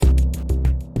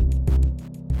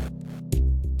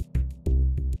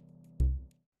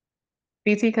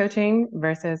PT coaching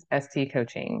versus ST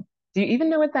coaching. Do you even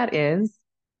know what that is?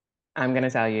 I'm going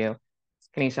to tell you.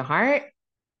 Kanisha Hart,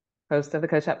 host of the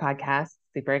Coach Up podcast.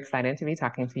 Super excited to be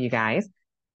talking to you guys.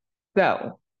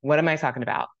 So, what am I talking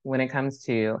about when it comes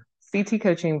to CT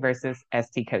coaching versus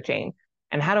ST coaching?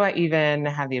 And how do I even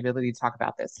have the ability to talk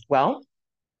about this? Well,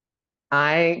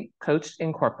 I coached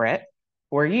in corporate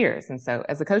for years. And so,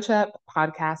 as a Coach Up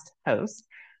podcast host,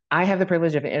 I have the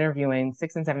privilege of interviewing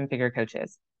six and seven figure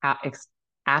coaches,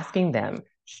 asking them,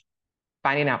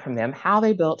 finding out from them how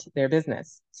they built their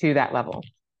business to that level.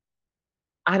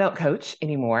 I don't coach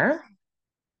anymore.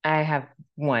 I have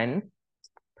one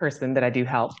person that I do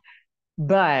help,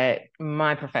 but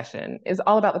my profession is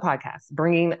all about the podcast,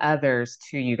 bringing others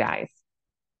to you guys.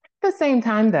 At the same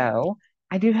time, though,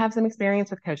 I do have some experience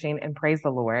with coaching, and praise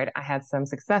the Lord, I had some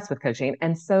success with coaching.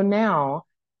 And so now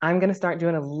I'm going to start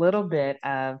doing a little bit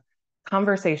of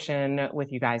conversation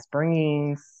with you guys,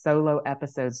 bringing solo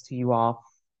episodes to you all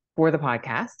for the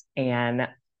podcast. And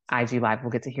IG Live will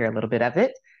get to hear a little bit of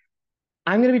it.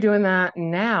 I'm going to be doing that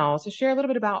now to share a little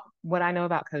bit about what I know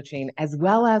about coaching, as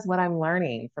well as what I'm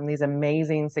learning from these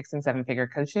amazing six and seven figure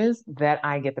coaches that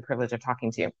I get the privilege of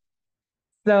talking to.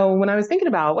 So, when I was thinking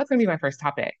about what's going to be my first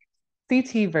topic,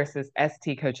 CT versus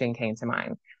ST coaching came to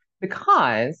mind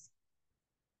because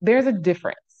there's a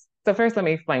difference. So, first, let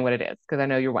me explain what it is because I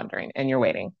know you're wondering and you're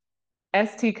waiting.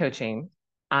 ST coaching,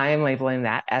 I am labeling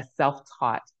that as self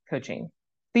taught coaching.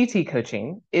 CT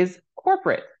coaching is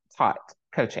corporate taught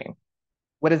coaching.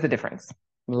 What is the difference?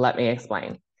 Let me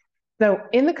explain. So,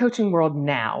 in the coaching world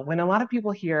now, when a lot of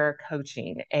people hear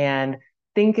coaching and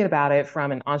thinking about it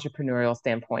from an entrepreneurial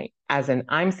standpoint, as in,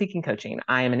 I'm seeking coaching,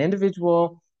 I am an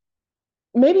individual,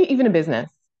 maybe even a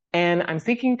business, and I'm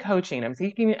seeking coaching, I'm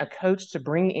seeking a coach to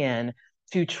bring in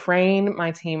to train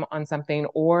my team on something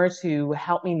or to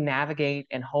help me navigate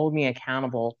and hold me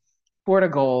accountable toward a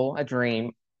goal, a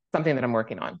dream, something that I'm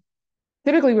working on.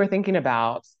 Typically, we're thinking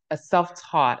about a self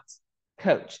taught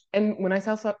coach. And when I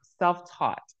say self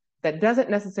taught, that doesn't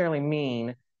necessarily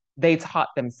mean they taught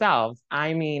themselves.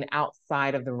 I mean,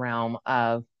 outside of the realm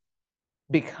of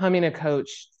becoming a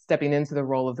coach, stepping into the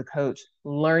role of the coach,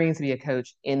 learning to be a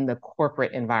coach in the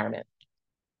corporate environment.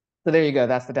 So there you go.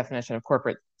 That's the definition of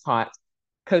corporate taught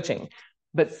coaching.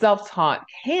 But self taught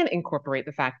can incorporate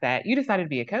the fact that you decided to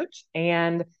be a coach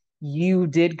and you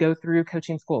did go through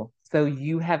coaching school. So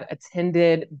you have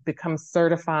attended, become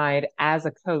certified as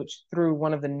a coach through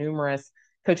one of the numerous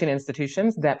coaching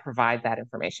institutions that provide that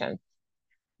information.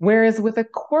 Whereas with a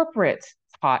corporate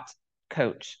taught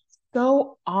coach,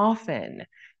 so often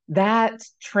that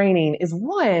training is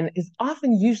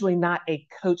often usually not a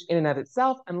coach in and of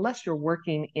itself, unless you're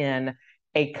working in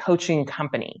a coaching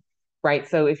company, right?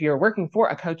 So if you're working for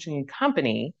a coaching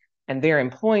company and they're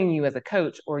employing you as a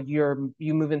coach, or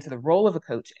you move into the role of a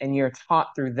coach and you're taught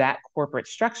through that corporate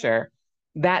structure,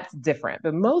 that's different.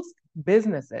 But most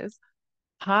businesses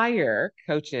hire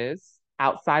coaches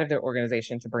outside of their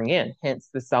organization to bring in, hence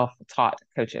the self taught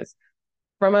coaches.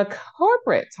 From a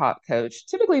corporate taught coach,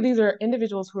 typically these are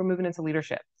individuals who are moving into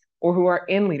leadership or who are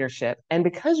in leadership. And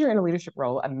because you're in a leadership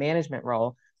role, a management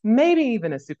role, maybe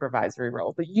even a supervisory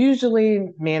role, but usually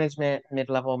management, mid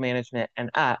level management, and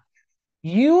up,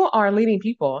 you are leading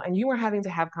people and you are having to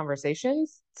have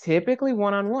conversations, typically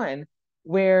one on one,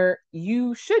 where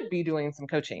you should be doing some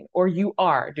coaching or you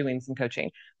are doing some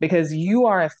coaching because you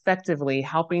are effectively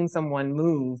helping someone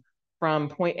move from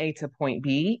point A to point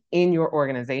B in your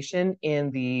organization, in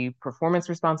the performance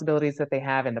responsibilities that they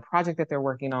have, in the project that they're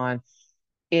working on,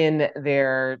 in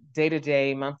their day to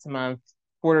day, month to month,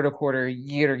 quarter to quarter,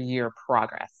 year to year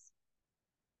progress.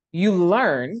 You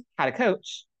learn how to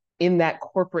coach in that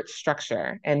corporate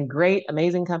structure. And great,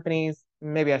 amazing companies,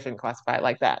 maybe I shouldn't classify it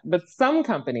like that, but some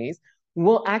companies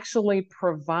will actually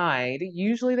provide,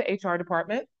 usually the HR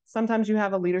department. Sometimes you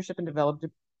have a leadership and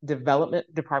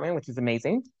development department, which is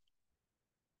amazing,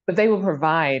 but they will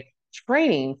provide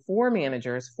training for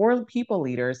managers, for people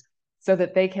leaders, so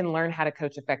that they can learn how to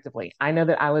coach effectively. I know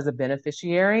that I was a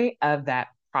beneficiary of that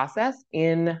process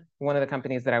in one of the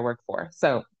companies that I worked for.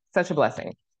 So, such a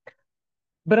blessing.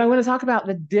 But I want to talk about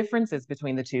the differences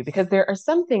between the two because there are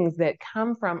some things that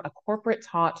come from a corporate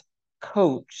taught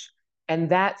coach and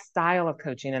that style of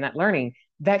coaching and that learning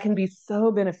that can be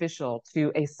so beneficial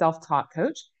to a self taught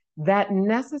coach that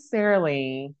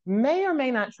necessarily may or may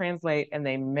not translate and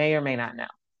they may or may not know.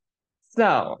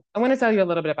 So I want to tell you a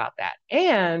little bit about that.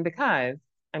 And because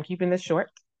I'm keeping this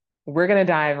short, we're going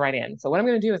to dive right in. So, what I'm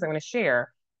going to do is I'm going to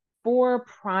share four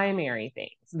primary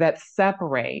things that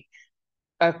separate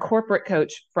a corporate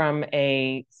coach from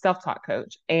a self-taught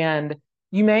coach. And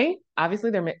you may,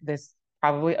 obviously, there's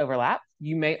probably overlap.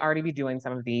 you may already be doing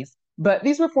some of these, but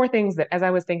these were 4 things that as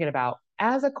I was thinking about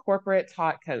as a corporate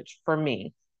taught coach for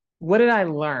me, what did I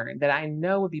learn that I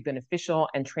know would be beneficial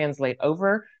and translate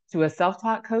over to a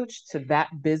self-taught coach, to that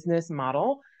business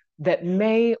model that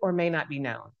may or may not be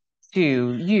known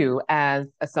to you as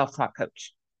a self-taught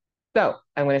coach? So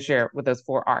I'm going to share what those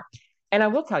 4 are. And I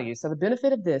will tell you, so the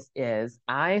benefit of this is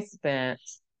I spent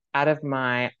out of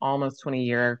my almost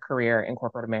 20-year career in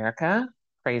corporate America,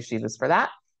 praise Jesus for that.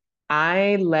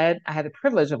 I had the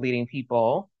privilege of leading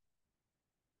people.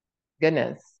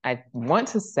 Goodness, I want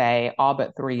to say all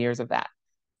but 3 years of that.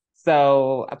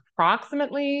 So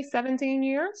approximately 17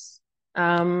 years,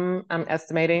 I'm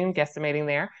guesstimating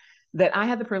there, that I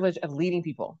had the privilege of leading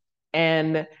people.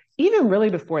 And even really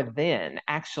before then,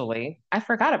 actually, I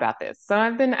forgot about this. So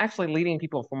I've been actually leading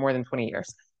people for more than 20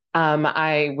 years.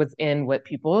 I was in what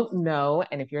people know,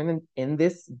 and if you're in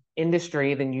this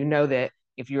industry, then you know that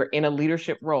if you're in a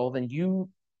leadership role, then you,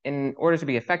 in order to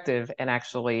be effective and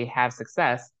actually have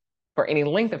success, for any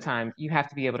length of time, you have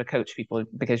to be able to coach people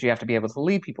because you have to be able to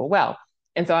lead people well.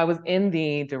 And so I was in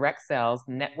the direct sales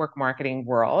network marketing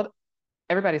world.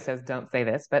 Everybody says don't say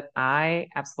this, but I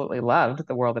absolutely loved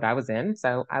the world that I was in.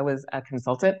 So I was a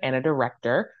consultant and a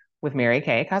director with Mary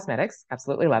Kay Cosmetics.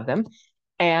 Absolutely love them.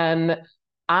 And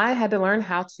I had to learn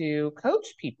how to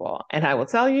coach people. And I will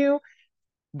tell you,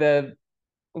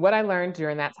 what I learned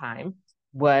during that time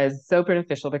was so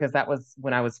beneficial because that was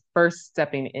when I was first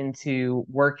stepping into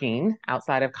working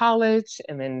outside of college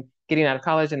and then getting out of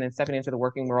college and then stepping into the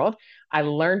working world. I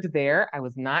learned there. I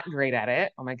was not great at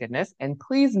it. Oh my goodness. And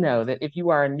please know that if you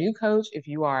are a new coach, if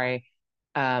you are a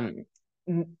um,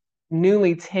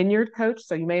 newly tenured coach,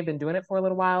 so you may have been doing it for a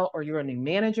little while, or you're a new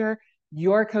manager,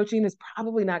 your coaching is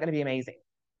probably not going to be amazing.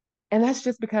 And that's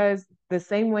just because the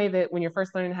same way that when you're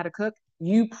first learning how to cook,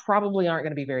 you probably aren't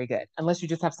going to be very good unless you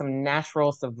just have some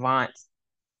natural savant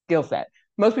skill set.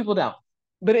 Most people don't.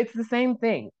 But it's the same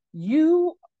thing.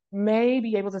 You may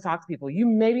be able to talk to people. You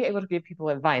may be able to give people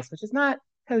advice, which is not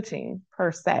coaching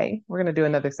per se. We're going to do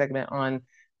another segment on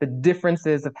the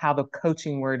differences of how the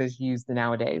coaching word is used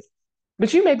nowadays.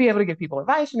 But you may be able to give people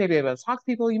advice. You may be able to talk to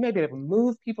people. You may be able to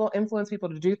move people, influence people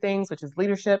to do things, which is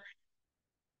leadership.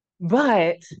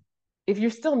 But if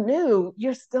you're still new,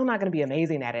 you're still not going to be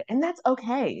amazing at it. And that's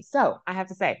okay. So I have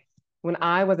to say, when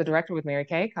I was a director with Mary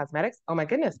Kay Cosmetics, oh my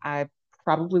goodness, I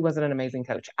probably wasn't an amazing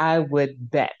coach. I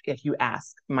would bet if you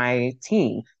ask my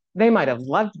team, they might have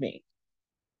loved me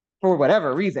for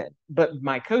whatever reason, but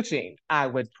my coaching, I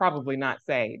would probably not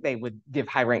say they would give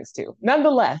high ranks to.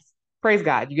 Nonetheless, praise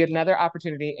God, you get another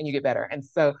opportunity and you get better. And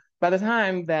so by the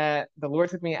time that the Lord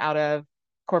took me out of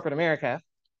corporate America,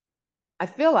 I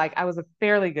feel like I was a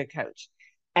fairly good coach.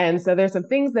 And so there's some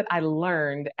things that I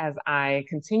learned as I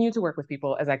continue to work with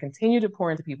people, as I continue to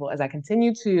pour into people, as I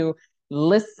continue to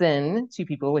listen to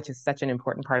people, which is such an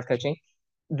important part of coaching,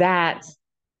 that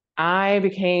I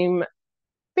became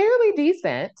fairly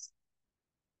decent.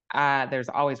 There's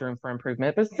always room for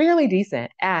improvement, but fairly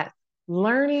decent at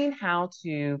learning how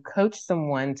to coach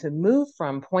someone to move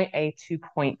from point A to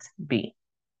point B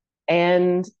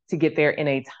and to get there in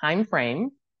a time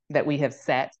frame that we have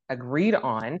set, agreed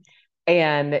on,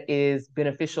 and is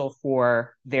beneficial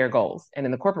for their goals and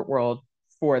in the corporate world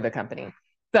for the company.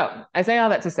 So I say all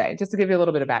that to say, just to give you a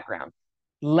little bit of background,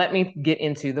 let me get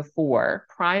into the 4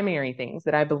 primary things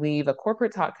that I believe a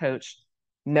corporate taught coach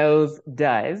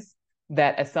does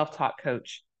that a self-taught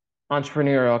coach,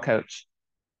 entrepreneurial coach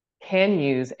can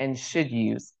use and should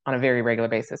use on a very regular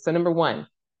basis. So number 1,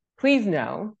 please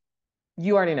know,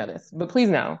 you already know this, but please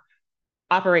know,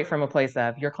 operate from a place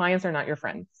of your clients are not your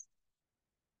friends.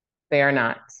 They are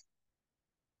not.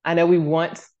 I know we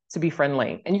want to be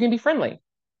friendly, and you can be friendly,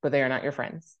 but they are not your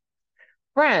friends.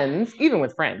 Friends, even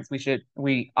with friends,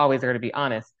 we always are to be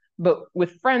honest, but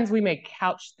with friends, we may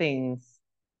couch things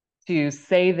to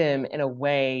say them in a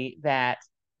way that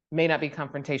may not be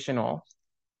confrontational.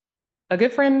 A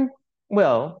good friend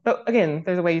will, but again,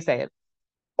 there's a way you say it.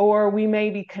 Or we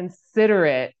may be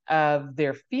considerate of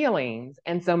their feelings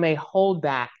and so may hold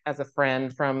back as a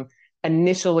friend from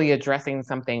initially addressing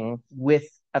something with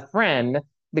a friend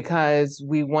because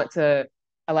we want to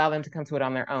allow them to come to it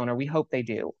on their own, or we hope they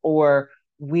do, or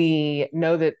we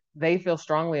know that they feel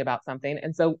strongly about something.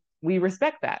 And so we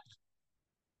respect that.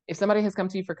 If somebody has come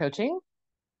to you for coaching,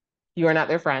 you are not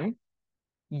their friend.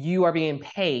 You are being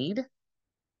paid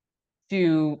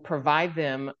to provide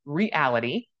them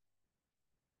reality,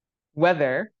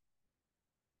 whether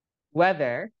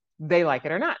they like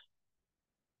it or not.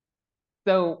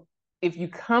 So if you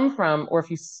come from, or if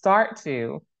you start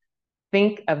to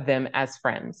think of them as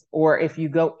friends, or if you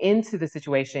go into the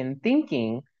situation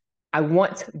thinking I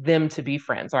want them to be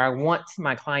friends, or I want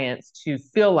my clients to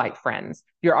feel like friends.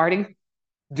 You're already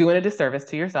doing a disservice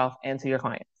to yourself and to your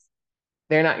clients.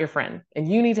 They're not your friend. And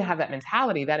you need to have that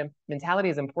mentality. That mentality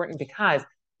is important because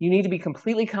you need to be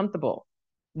completely comfortable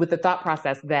with the thought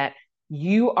process that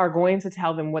you are going to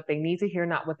tell them what they need to hear,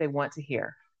 not what they want to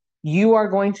hear. You are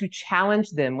going to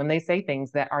challenge them when they say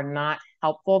things that are not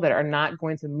helpful, that are not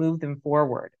going to move them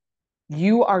forward.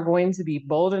 You are going to be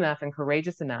bold enough and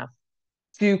courageous enough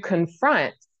to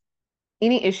confront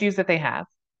any issues that they have,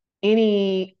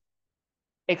 any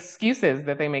excuses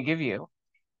that they may give you,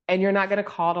 and you're not going to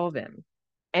coddle them.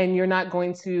 And you're not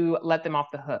going to let them off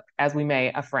the hook as we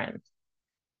may a friend.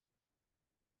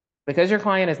 Because your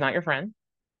client is not your friend,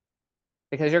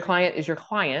 because your client is your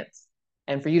client,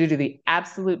 and for you to do the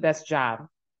absolute best job,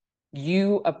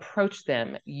 you approach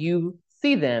them, you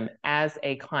see them as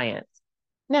a client.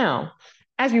 Now,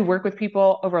 as you work with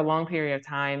people over a long period of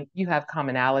time, you have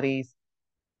commonalities.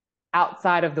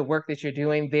 Outside of the work that you're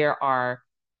doing, there are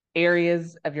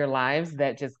areas of your lives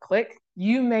that just click.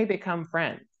 You may become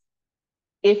friends.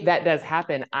 If that does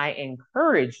happen, I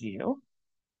encourage you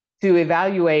to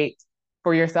evaluate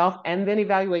for yourself and then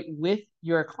evaluate with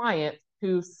your client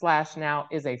who slash now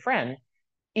is a friend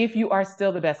if you are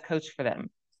still the best coach for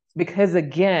them. Because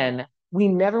again, we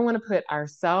never want to put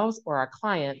ourselves or our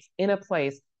clients in a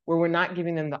place where we're not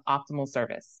giving them the optimal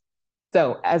service.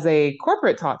 So as a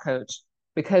corporate talk coach,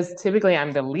 because typically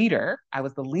I'm the leader, I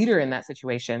was the leader in that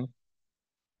situation,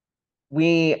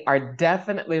 there's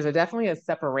definitely a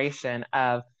separation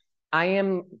of I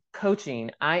am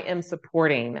coaching, I am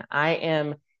supporting, I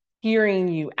am hearing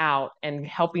you out and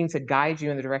helping to guide you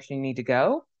in the direction you need to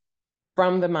go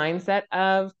from the mindset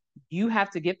of you have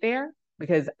to get there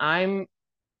because I'm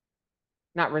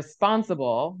not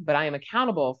responsible, but I am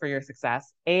accountable for your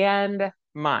success and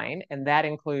mine. And that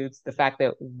includes the fact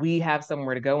that we have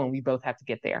somewhere to go and we both have to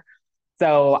get there.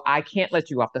 So I can't let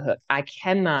you off the hook. I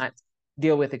cannot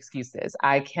deal with excuses.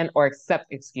 Or accept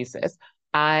excuses.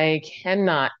 I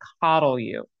cannot coddle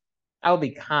you. I will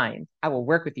be kind. I will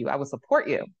work with you. I will support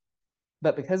you.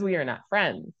 But because we are not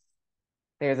friends,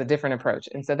 there's a different approach.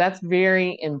 And so that's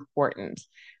very important.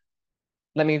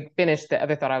 Let me finish the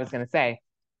other thought I was going to say.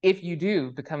 If you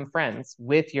do become friends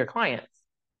with your clients,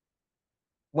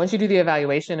 once you do the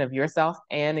evaluation of yourself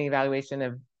and the evaluation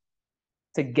of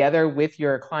together with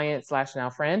your client slash now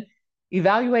friend,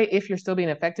 evaluate if you're still being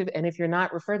effective, and if you're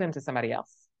not, refer them to somebody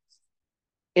else.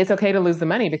 It's okay to lose the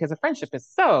money because a friendship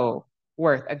is a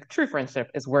true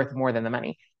friendship is worth more than the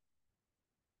money.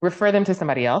 Refer them to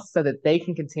somebody else so that they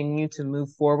can continue to move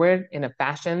forward in a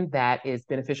fashion that is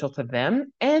beneficial to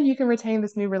them, and you can retain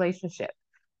this new relationship.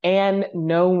 And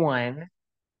no one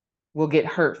will get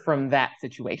hurt from that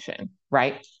situation,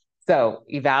 right? So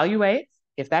evaluate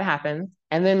if that happens,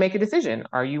 and then make a decision.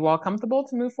 Are you all comfortable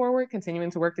to move forward,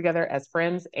 continuing to work together as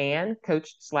friends and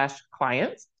coach slash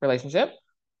client relationship?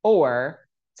 Or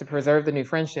to preserve the new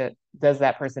friendship, does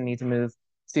that person need to move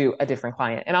to a different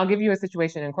client? And I'll give you a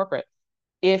situation in corporate.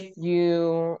 If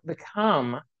you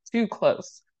become too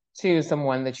close to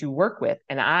someone that you work with,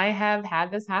 and I have had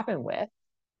this happen with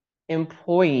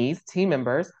employees, team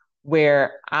members,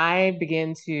 where I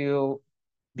begin to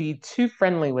be too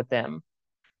friendly with them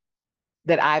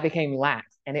that I became lax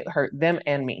and it hurt them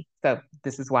and me. So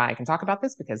this is why I can talk about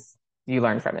this because you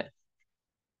learn from it.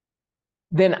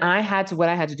 Then what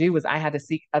I had to do was I had to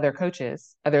seek other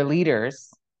coaches, other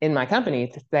leaders in my company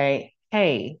to say,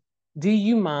 hey, do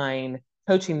you mind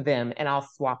coaching them and I'll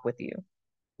swap with you?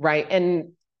 Right.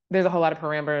 And there's a whole lot of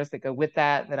parameters that go with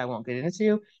that I won't get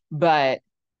into. But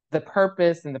the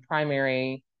purpose and the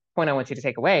primary point I want you to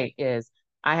take away is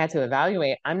I had to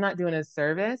evaluate, I'm not doing a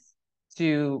service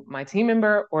to my team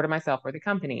member or to myself or the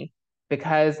company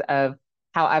because of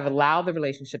how I've allowed the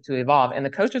relationship to evolve. And the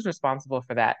coach is responsible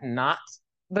for that, not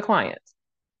the client.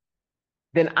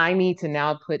 Then I need to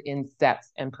now put in steps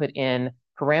and put in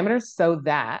parameters so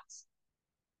that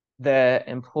the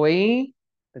employee,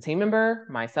 the team member,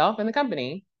 myself, and the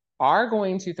company are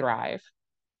going to thrive.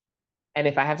 And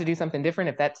if I have to do something different,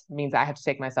 if that means I have to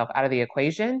take myself out of the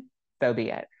equation, so be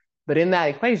it. But in that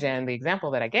equation, the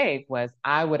example that I gave was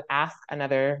I would ask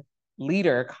another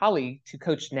leader, colleague to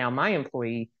coach now my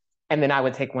employee, and then I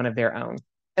would take one of their own.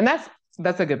 And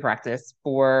that's a good practice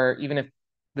for even if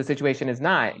the situation is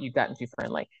not, you've gotten too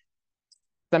friendly.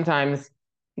 Sometimes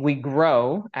we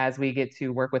grow as we get to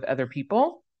work with other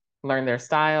people, learn their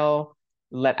style,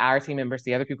 let our team members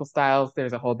see other people's styles.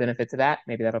 There's a whole benefit to that.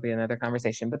 Maybe that'll be another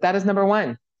conversation. But that is number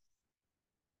one.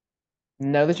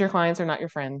 Know that your clients are not your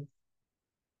friends.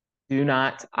 Do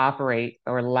not operate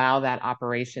or allow that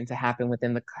operation to happen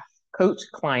within the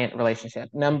coach-client relationship.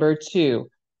 Number two,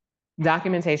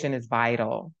 Documentation is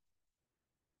vital.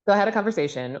 So I had a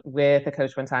conversation with a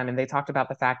coach one time, and they talked about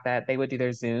the fact that they would do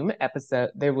their Zoom episode,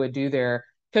 they would do their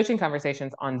coaching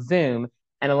conversations on Zoom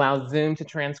and allow Zoom to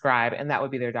transcribe, and that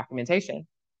would be their documentation.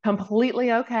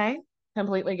 Completely okay.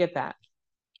 Completely get that.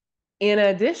 In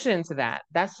addition to that,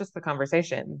 that's just the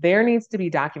conversation. There needs to be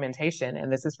documentation,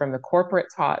 and this is from the corporate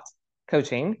taught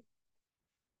coaching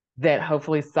that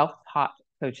hopefully self-taught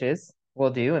coaches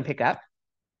will do and pick up.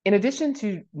 In addition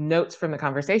to notes from the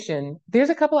conversation,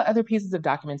 there's a couple of other pieces of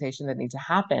documentation that need to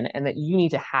happen and that you need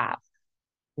to have.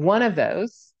 One of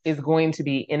those is going to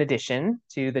be, in addition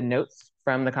to the notes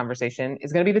from the conversation,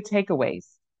 is going to be the takeaways.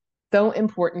 So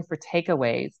important for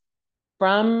takeaways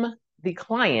from the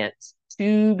client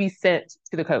to be sent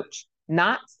to the coach,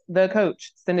 not the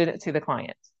coach sending it to the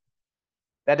client.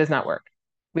 That does not work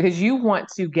because you want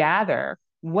to gather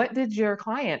what did your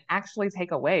client actually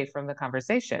take away from the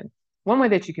conversation. One way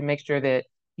that you can make sure that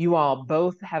you all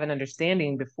both have an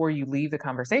understanding before you leave the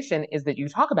conversation is that you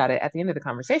talk about it at the end of the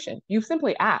conversation. You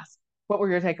simply ask, what were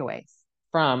your takeaways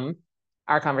from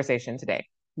our conversation today?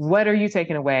 What are you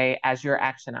taking away as your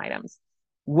action items?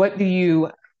 What do you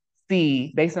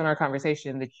see based on our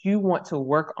conversation that you want to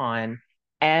work on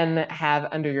and have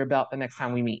under your belt the next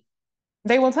time we meet?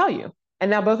 They will tell you. And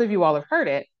now both of you all have heard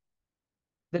it.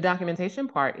 The documentation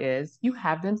part is you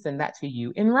have them send that to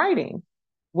you in writing.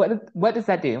 What does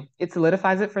that do? It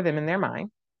solidifies it for them in their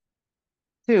mind.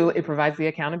 2, it provides the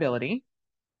accountability.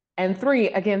 And 3,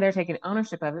 again, they're taking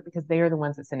ownership of it because they are the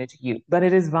ones that send it to you. But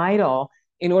it is vital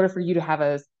in order for you to have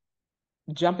a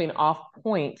jumping off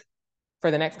point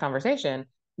for the next conversation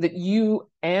that you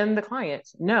and the client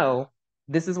know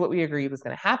this is what we agreed was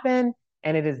going to happen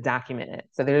and it is documented.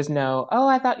 So there's no, oh,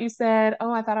 I thought you said,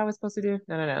 oh, I thought I was supposed to do.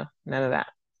 No, none of that.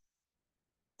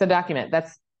 So document,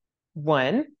 that's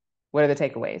 1. What are the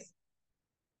takeaways?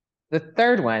 The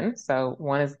third one, so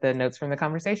 1 is the notes from the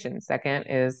conversation. 2nd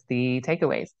is the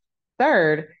takeaways.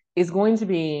 3rd is going to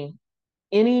be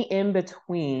any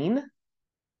in-between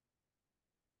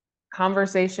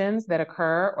conversations that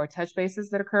occur or touch bases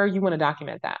that occur, you want to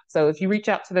document that. So if you reach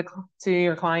out to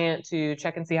your client to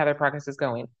check and see how their progress is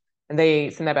going, and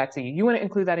they send that back to you, you want to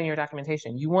include that in your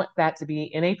documentation. You want that to be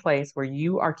in a place where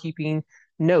you are keeping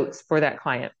notes for that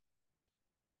client.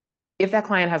 If that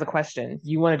client has a question,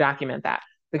 you want to document that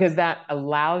because that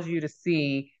allows you to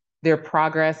see their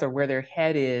progress or where their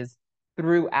head is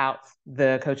throughout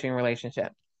the coaching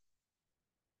relationship.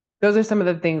 Those are some of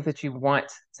the things that you want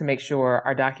to make sure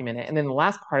are documented. And then the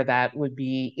last part of that would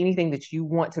be anything that you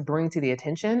want to bring to the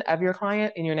attention of your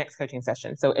client in your next coaching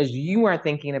session. So as you are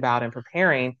thinking about and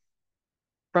preparing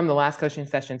from the last coaching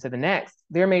session to the next,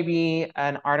 there may be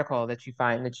an article that you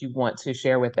find that you want to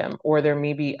share with them, or there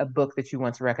may be a book that you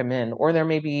want to recommend, or there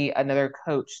may be another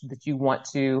coach that you want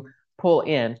to pull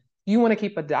in. You want to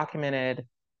keep a documented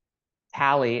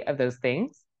tally of those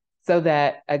things so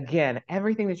that, again,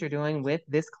 everything that you're doing with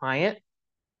this client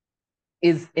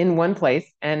is in one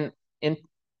place and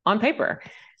on paper.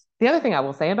 The other thing I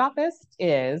will say about this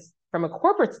is from a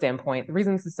corporate standpoint, the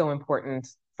reason this is so important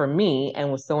for me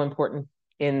and was so important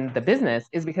in the business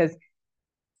is because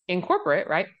in corporate,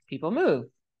 right, people move,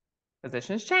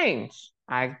 positions change.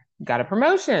 I got a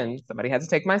promotion, somebody had to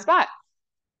take my spot.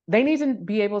 They need to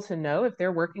be able to know if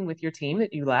they're working with your team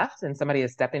that you left and somebody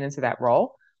is stepping into that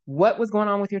role, what was going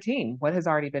on with your team? What has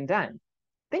already been done?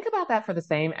 Think about that for the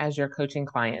same as your coaching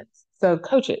clients. So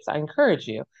coaches, I encourage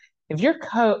you, if your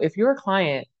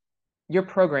client, your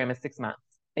program is 6 months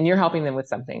and you're helping them with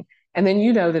something, and then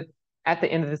you know that at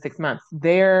the end of the 6 months,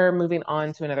 they're moving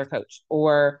on to another coach,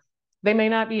 or they may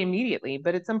not be immediately,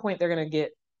 but at some point they're going to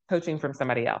get coaching from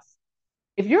somebody else.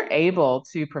 If you're able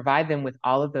to provide them with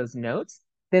all of those notes,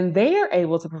 then they are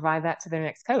able to provide that to their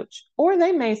next coach. Or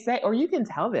they may say, or you can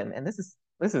tell them, and this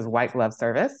is white glove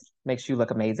service, makes you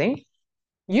look amazing.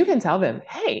 You can tell them,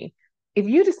 hey, if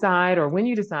you decide or when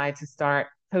you decide to start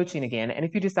coaching again, and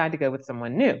if you decide to go with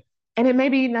someone new, and it may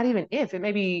be not even if, it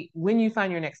may be when you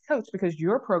find your next coach because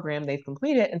your program they've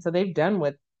completed, and so they've done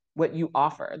with what you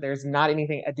offer. There's not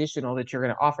anything additional that you're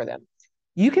going to offer them.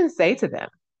 You can say to them,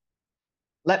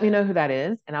 let me know who that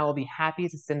is, and I will be happy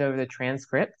to send over the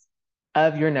transcripts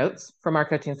of your notes from our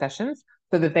coaching sessions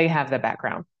so that they have the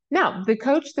background. Now, the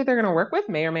coach that they're going to work with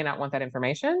may or may not want that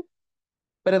information,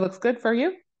 but it looks good for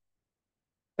you.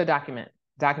 So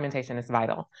documentation is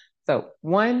vital. So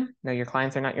 1, know your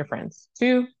clients are not your friends.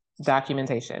 2,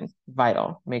 documentation,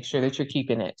 vital. Make sure that you're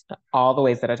keeping it all the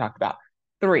ways that I talked about.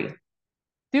 3,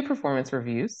 do performance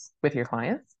reviews with your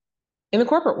clients. In the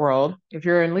corporate world, if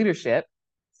you're in leadership,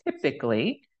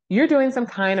 typically you're doing some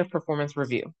kind of performance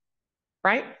review,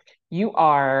 right? You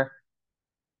are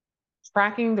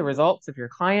tracking the results of your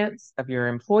clients, of your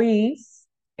employees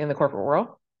in the corporate world.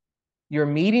 You're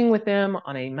meeting with them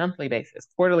on a monthly basis,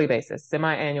 quarterly basis,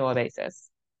 semi-annual basis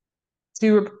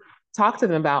to talk to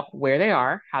them about where they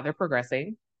are, how they're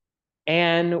progressing,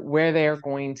 and where they're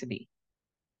going to be,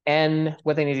 and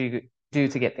what they need to do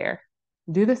to get there.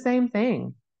 Do the same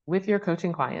thing with your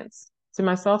coaching clients. To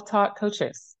my self-taught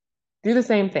coaches, do the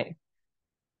same thing.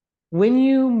 When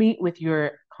you meet with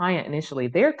your client initially,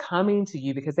 they're coming to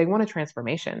you because they want a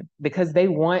transformation, because they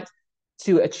want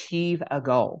to achieve a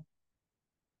goal.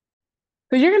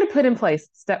 So you're going to put in place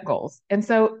step goals. And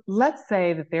so let's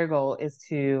say that their goal is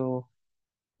to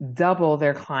double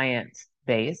their client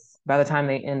base by the time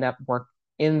they end up work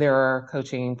in their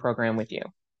coaching program with you.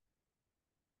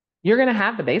 You're going to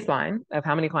have the baseline of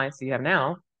how many clients do you have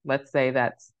now. Let's say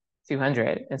that's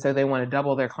 200. And so they want to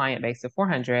double their client base to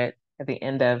 400 at the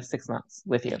end of 6 months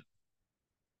with you.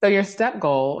 So your step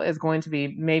goal is going to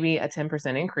be maybe a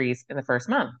 10% increase in the first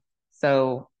month.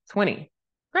 So 20,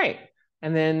 great.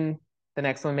 And then the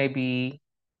next one may be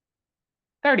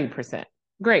 30%.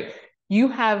 Great. You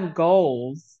have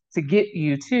goals to get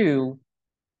you to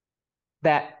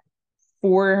that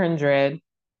 400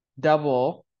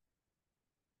 double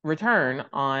return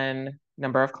on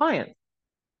number of clients.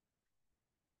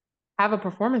 Have a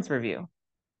performance review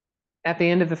at the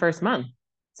end of the first month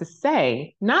to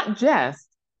say, not just,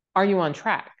 are you on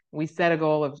track? We set a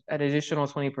goal of an additional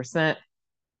 20%.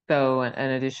 So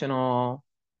an additional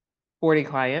 40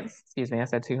 clients, excuse me, I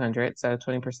said 200, so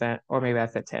 20%, or maybe I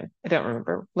said 10. I don't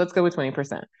remember. Let's go with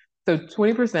 20%. So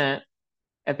 20%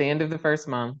 at the end of the first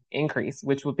month increase,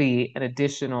 which will be an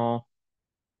additional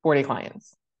 40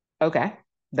 clients. Okay,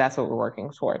 that's what we're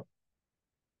working toward.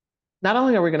 Not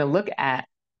only are we going to look at,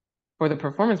 for the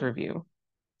performance review,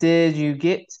 did you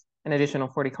get an additional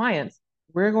 40 clients?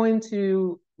 We're going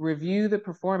to review the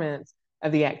performance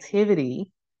of the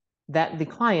activity that the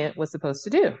client was supposed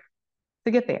to do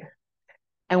to get there.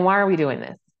 And why are we doing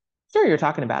this? Sure, you're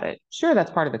talking about it. Sure, that's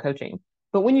part of the coaching.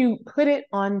 But when you put it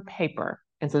on paper,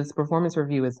 and so this performance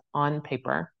review is on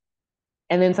paper,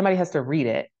 and then somebody has to read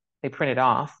it, they print it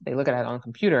off, they look at it on a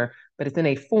computer, but it's in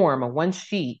a form, a one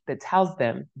sheet that tells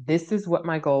them, this is what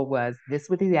my goal was, this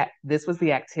was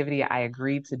the activity I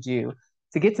agreed to do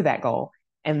to get to that goal,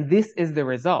 and this is the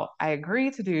result. I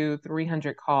agreed to do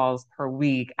 300 calls per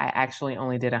week. I actually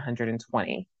only did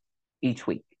 120 each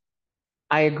week.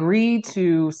 I agreed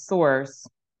to source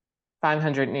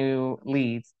 500 new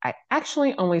leads. I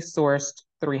actually only sourced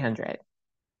 300.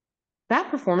 That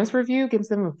performance review gives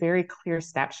them a very clear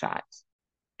snapshot.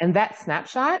 And that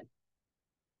snapshot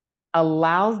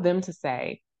allows them to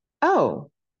say,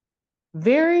 oh,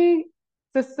 very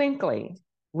succinctly,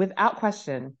 without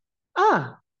question,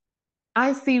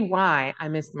 I see why I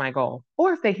missed my goal.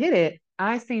 Or if they hit it,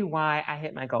 I see why I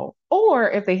hit my goal. Or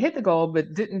if they hit the goal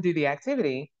but didn't do the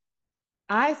activity,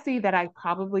 I see that I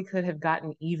probably could have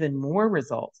gotten even more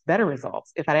results, better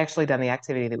results, if I'd actually done the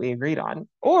activity that we agreed on.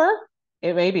 Or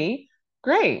it may be,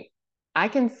 great, I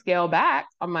can scale back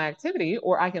on my activity,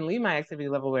 or I can leave my activity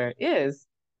level where it is,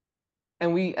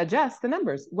 and we adjust the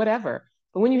numbers, whatever.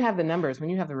 But when you have the numbers, when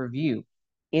you have the review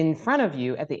in front of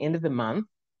you at the end of the month,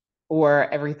 or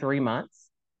every 3 months,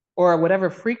 or whatever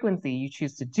frequency you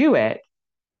choose to do it,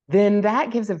 then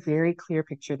that gives a very clear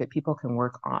picture that people can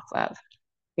work off of.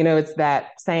 You know, it's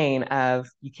that saying of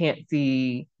you can't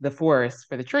see the forest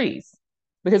for the trees.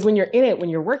 Because when you're in it, when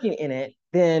you're working in it,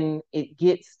 then it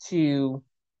gets too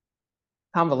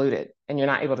convoluted and you're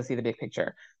not able to see the big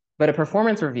picture. But a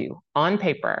performance review on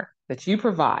paper that you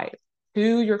provide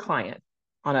to your client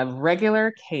on a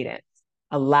regular cadence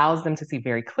allows them to see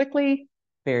very quickly,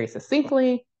 very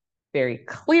succinctly, very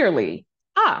clearly,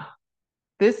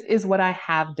 this is what I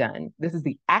have done. This is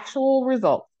the actual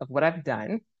result of what I've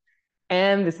done.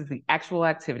 And this is the actual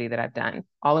activity that I've done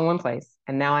all in one place.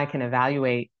 And now I can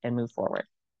evaluate and move forward.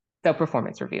 So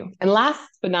performance review. And last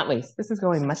but not least, this is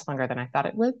going much longer than I thought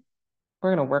it would.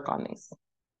 We're going to work on these.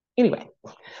 Anyway,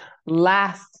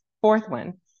 fourth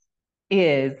one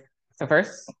is, so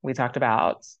first we talked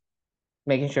about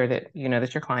making sure that you know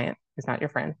that your client is not your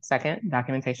friend. Second,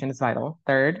 documentation is vital.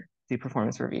 Third, do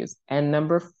performance reviews. And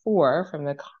number 4 from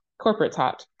the corporate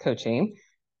taught coaching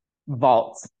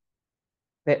vault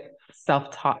that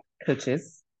self-taught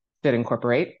coaches should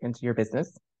incorporate into your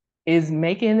business is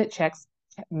make sure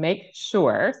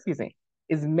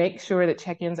that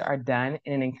check-ins are done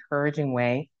in an encouraging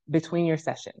way between your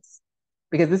sessions,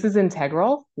 because this is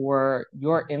integral for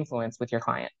your influence with your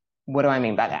client. What do I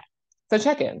mean by that? So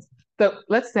check-ins. So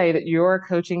let's say that your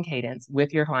coaching cadence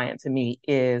with your client to meet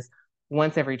is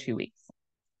once every 2 weeks.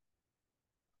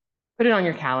 Put it on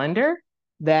your calendar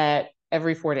that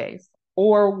every 4 days,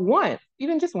 or once,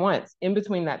 even just once in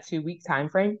between that 2-week time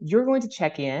frame, you're going to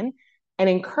check in and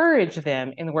encourage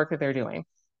them in the work that they're doing.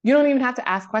 You don't even have to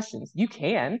ask questions. You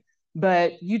can,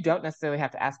 but you don't necessarily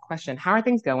have to ask questions. How are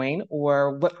things going?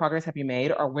 Or what progress have you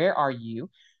made? Or where are you?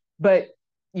 But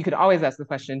you could always ask the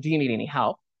question, do you need any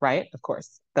help? Right? Of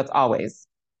course, that's always.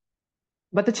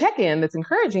 But the check-in that's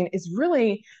encouraging is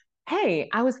really, hey,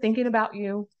 I was thinking about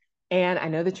you, and I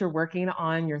know that you're working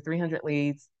on your 300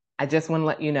 leads. I just want to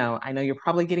let you know, I know you're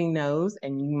probably getting no's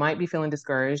and you might be feeling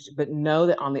discouraged, but know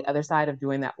that on the other side of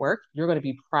doing that work, you're going to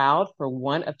be proud for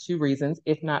one of two reasons,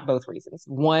 if not both reasons.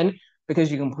 One,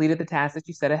 because you completed the task that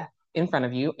you set in front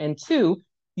of you, and two,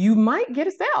 you might get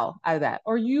a sale out of that,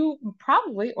 or you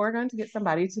probably are going to get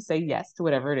somebody to say yes to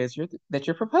whatever it is that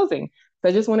you're proposing. So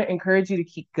I just want to encourage you to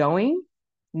keep going,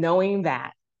 knowing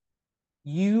that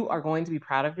you are going to be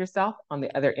proud of yourself on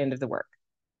the other end of the work.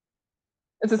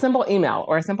 It's a simple email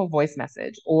or a simple voice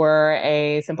message or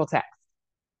a simple text,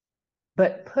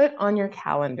 but put on your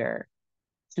calendar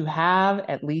to have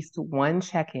at least one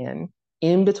check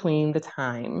in between the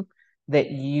time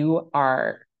that you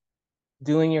are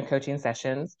doing your coaching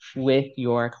sessions with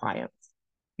your clients.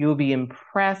 You will be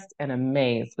impressed and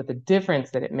amazed with the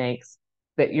difference that it makes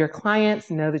that your clients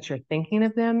know that you're thinking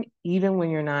of them, even when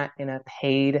you're not in a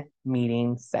paid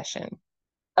meeting session.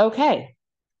 Okay,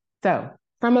 so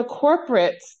from a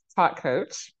corporate talk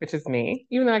coach, which is me,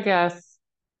 even though I guess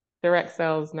direct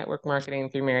sales network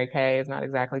marketing through Mary Kay is not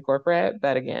exactly corporate,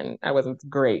 but again, I wasn't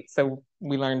great. So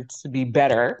we learned to be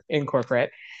better in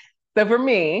corporate. So for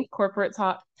me, corporate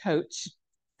talk coach,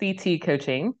 CT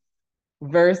coaching,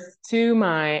 versus to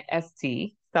my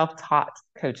ST, self-taught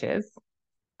coaches,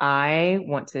 I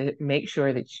want to make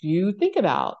sure that you think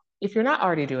about if you're not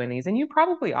already doing these, and you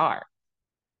probably are,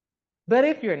 but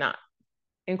if you're not,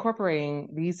 incorporating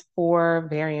these 4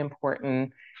 very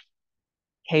important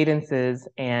cadences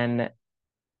and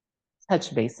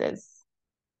touch bases.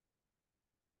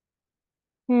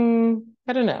 I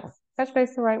don't know. Touch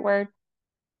base the right word?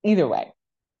 Either way,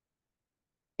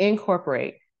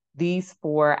 incorporate these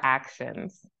 4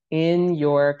 actions in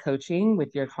your coaching with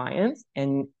your clients,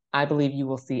 and I believe you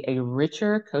will see a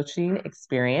richer coaching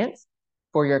experience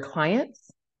for your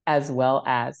clients as well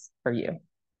as for you.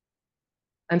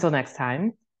 Until next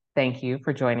time, thank you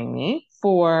for joining me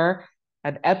for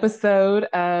an episode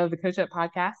of the Coach Up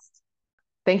Podcast.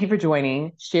 Thank you for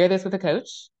joining. Share this with a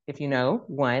coach if you know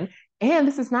one. And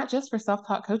this is not just for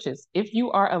self-taught coaches. If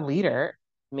you are a leader,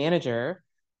 manager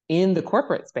in the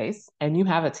corporate space and you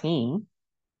have a team,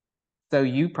 so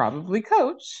you probably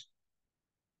coach,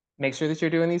 make sure that you're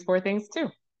doing these 4 things too.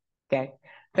 Okay.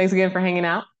 Thanks again for hanging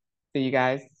out. See you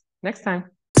guys next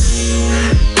time.